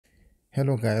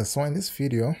Hello guys, so in this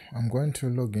video I'm going to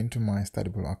log into my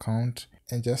StudyPool account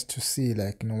and just to see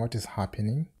what is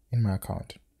happening in my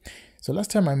account. So last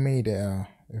time I made a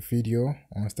video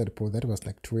on StudyPool, that was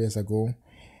like 2 years ago,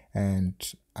 and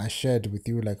I shared with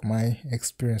you my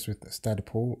experience with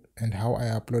StudyPool and how I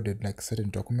uploaded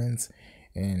certain documents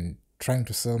and trying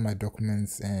to sell my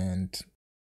documents. And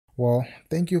well,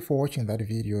 thank you for watching that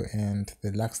video and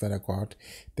the likes that I got.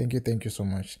 Thank you so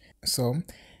much. So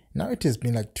now it has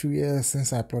been 2 years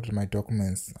since I uploaded my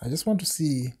documents. I just want to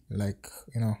see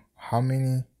how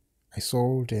many I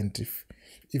sold, and if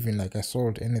even I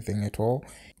sold anything at all.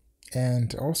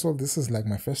 And also this is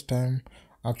my first time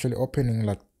actually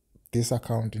opening this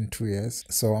account in 2 years.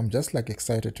 So I'm just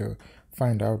excited to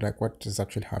find out what is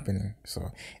actually happening.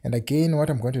 So, and again, what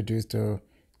I'm going to do is to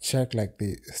check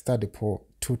the StudyPool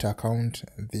tutor account,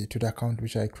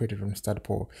 which I created from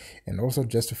StudyPool, and also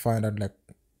just to find out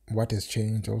what has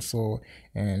changed also,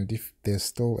 and if there's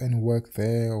still any work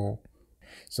there. Or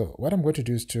so what I'm going to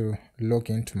do is to log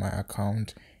into my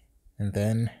account, and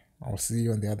then I'll see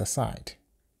you on the other side.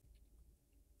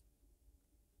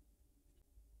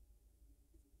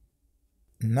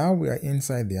 Now we are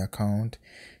inside the account.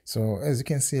 So as you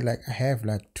can see, I have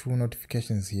two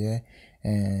notifications here,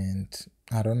 and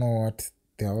I don't know what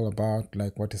they're all about,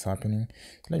 what is happening.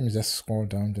 So let me just scroll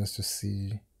down just to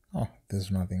see. Oh, there's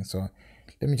nothing. So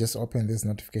let me just open these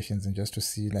notifications and just to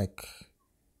see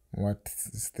what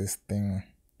is this thing,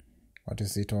 what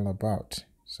is it all about.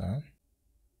 So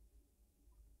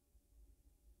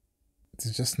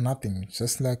it's just nothing,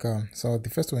 just so the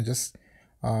first one, just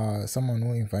someone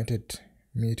who invited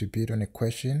me to bid on a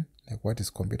question, what is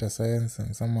computer science,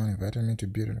 and someone invited me to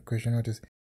bid on a question, what is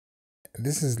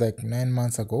this, is 9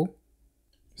 months ago.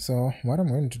 So what I'm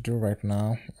going to do right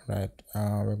now,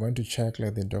 we're going to check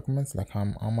the documents,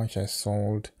 how much I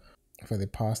sold for the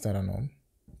past, I don't know,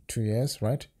 2 years,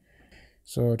 right?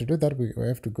 So to do that, we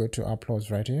have to go to uploads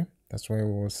right here. That's where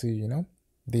we will see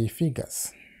the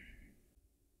figures.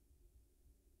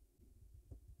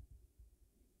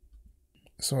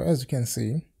 So as you can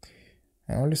see,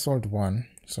 I only sold one,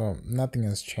 so nothing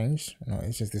has changed.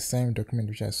 It's just the same document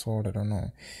which I sold, I don't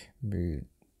know,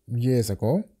 years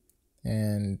ago.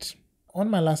 And on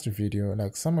my last video,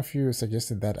 some of you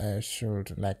suggested that I should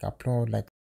upload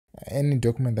any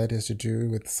document that has to do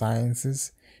with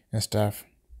sciences and stuff,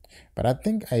 but I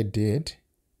think I did,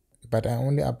 but I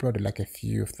only uploaded a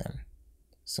few of them.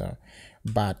 So,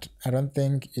 but I don't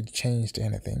think it changed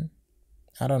anything.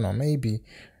 I don't know, maybe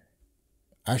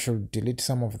I should delete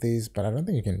some of these, but I don't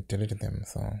think you can delete them.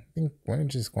 So I think when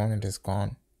it is gone, it is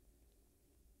gone.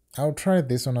 I'll try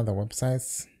this on other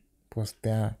websites, because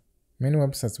there are many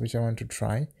websites which I want to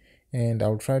try, and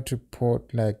I'll try to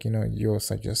put your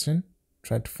suggestion,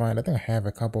 try to find, I think I have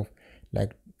a couple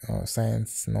of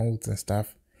science notes and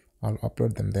stuff. I'll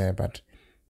upload them there, but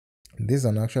these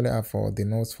are actually are for the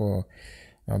notes for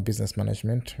business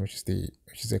management, which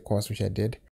is a course which I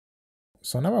did.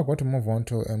 So now we're going to move on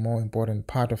to a more important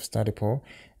part of StudyPool,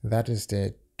 that is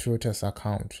the tutors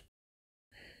account.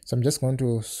 So I'm just going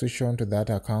to switch on to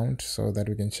that account so that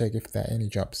we can check if there are any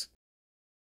jobs.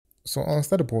 So on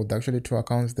StudyPool, there are actually two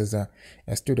accounts. There's a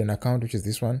student account, which is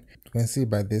this one. You can see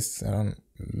by this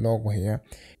logo here.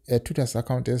 A tutors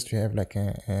account is to have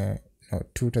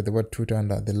tutor, the word tutor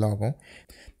under the logo.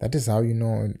 That is how you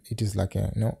know it is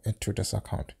a tutors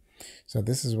account. So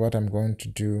this is what I'm going to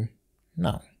do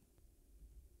now.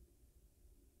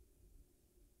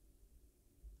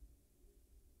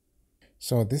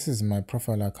 So this is my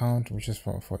profile account, which is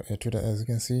for a tutor. As you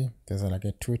can see, there's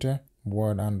a tutor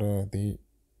word under the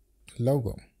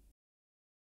logo.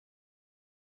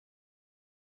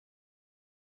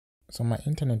 So my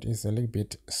internet is a little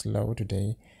bit slow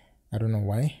today. I don't know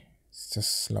why, it's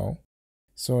just slow.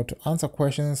 So to answer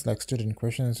questions like student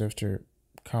questions, you have to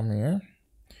come here.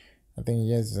 I think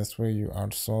yes, that's where you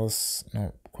outsource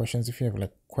questions. If you have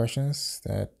questions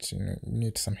that you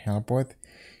need some help with,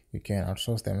 you can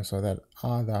outsource them so that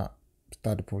other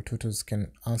StudyPool tutors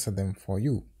can answer them for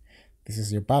you. This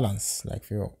is your balance,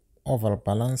 for your overall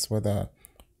balance, whether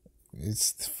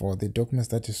it's for the documents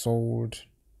that you sold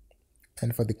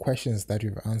and for the questions that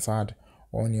you've answered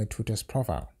on your tutor's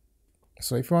profile.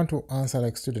 So if you want to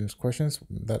answer students' questions,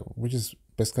 which is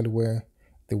basically where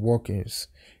the work is,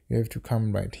 you have to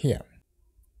come right here.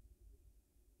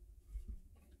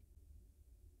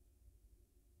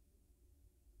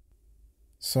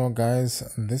 So guys,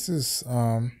 this is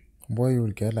where you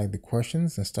will get the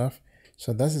questions and stuff.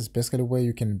 So this is basically where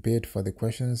you can bid for the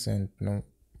questions and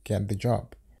get the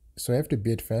job. So you have to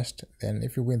bid first, then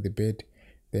if you win the bid,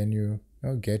 then you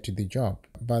get to the job.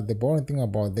 But the boring thing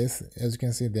about this, as you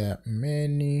can see, there are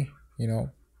many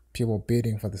people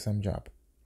bidding for the same job.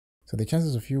 So the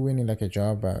chances of you winning like a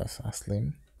job are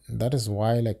slim. That is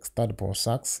why like StudyPool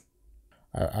sucks.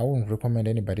 I wouldn't recommend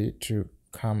anybody to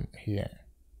come here.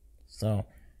 So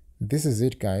this is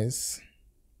it, guys.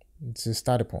 It's a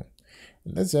StudyPool.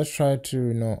 Let's just try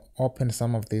to open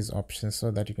some of these options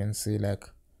so that you can see like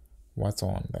what's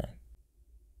on there.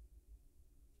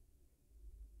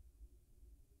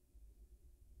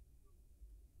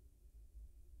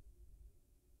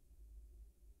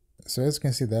 So as you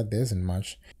can see that there isn't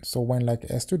much. So when like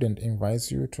a student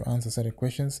invites you to answer certain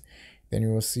questions, then you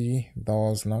will see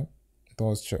those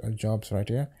jobs right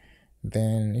here.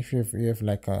 Then if you have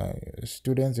like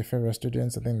students, your favorite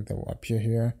students, I think they will appear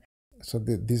here. So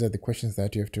these are the questions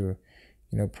that you have to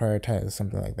prioritize,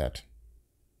 something like that.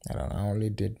 I don't know, I only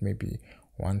did maybe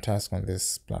one task on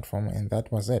this platform and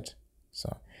that was it.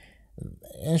 So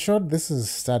in short, this is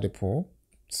StudyPool.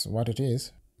 It's what it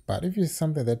is. But if it's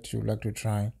something that you like to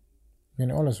try, you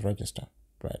can always register,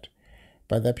 right?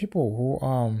 But there are people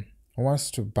who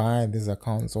wants to buy these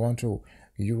accounts or want to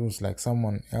use like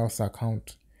someone else's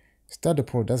account.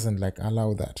 StudyPool doesn't like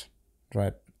allow that,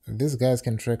 right? These guys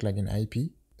can track like an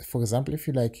IP. For example, if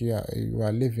you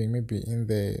are living maybe in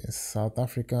the South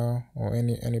Africa or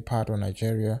any part of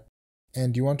Nigeria,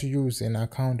 and you want to use an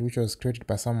account which was created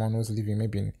by someone who's living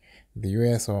maybe in the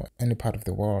US or any part of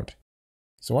the world.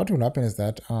 So what will happen is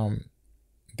that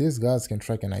these guys can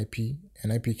track an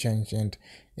IP change, and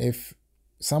if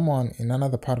someone in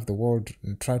another part of the world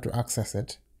try to access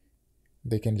it,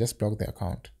 they can just block the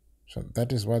account. So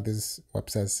that is what these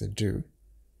websites do.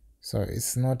 So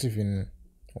it's not even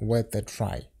worth the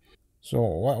try. So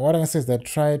what I can say is that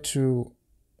try to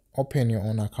open your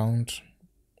own account.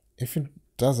 If it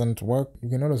doesn't work, you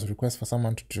can always request for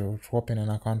someone to open an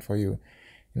account for you,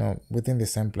 within the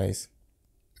same place.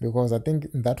 Because I think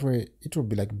that way it will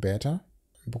be like better.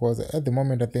 Because at the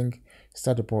moment I think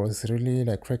StudyPool is really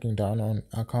like cracking down on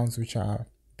accounts which are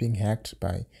being hacked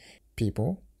by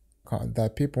people.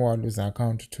 That people are losing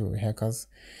account to hackers.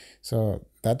 So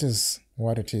that is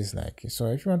what it is like. So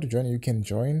if you want to join, you can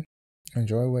join,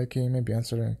 enjoy working, maybe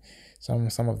answering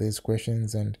some of these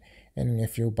questions and earning a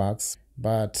few bucks.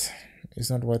 But it's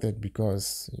not worth it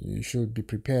because you should be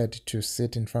prepared to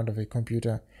sit in front of a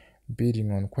computer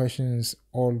bidding on questions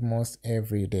almost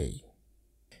every day.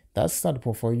 That's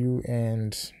StudyPool for you.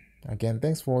 And again,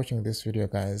 thanks for watching this video,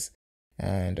 guys.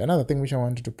 And another thing which I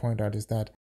wanted to point out is that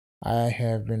I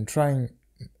have been trying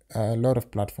a lot of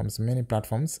platforms, many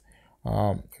platforms,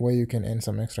 where you can earn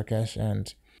some extra cash,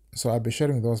 and so I'll be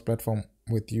sharing those platforms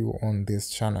with you on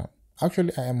this channel.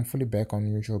 Actually, I am fully back on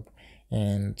YouTube,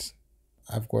 and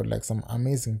I've got like some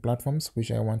amazing platforms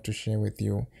which I want to share with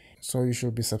you. So you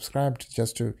should be subscribed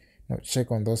just to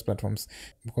check on those platforms,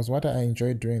 because what I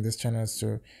enjoy doing this channel is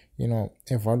to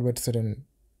evaluate certain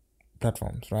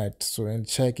platforms, right? So and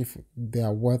check if they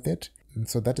are worth it. And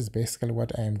so that is basically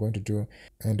what I am going to do.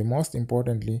 And most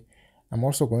importantly, I'm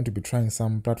also going to be trying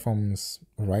some platforms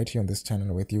right here on this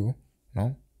channel with you.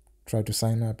 Try to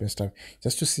sign up and stuff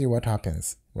just to see what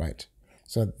happens, right?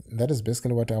 So that is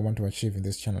basically what I want to achieve in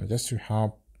this channel, just to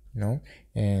help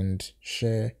and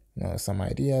share some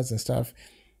ideas and stuff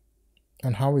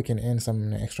on how we can earn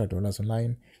some extra dollars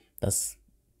online. That's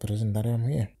the reason that I'm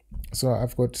here. So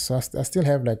I still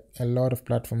have like a lot of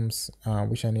platforms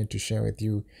which I need to share with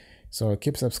you. So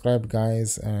keep subscribed,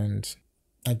 guys. And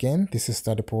again, this is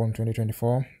StudyPool in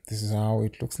 2024. This is how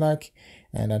it looks like.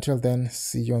 And until then,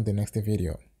 see you on the next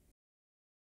video.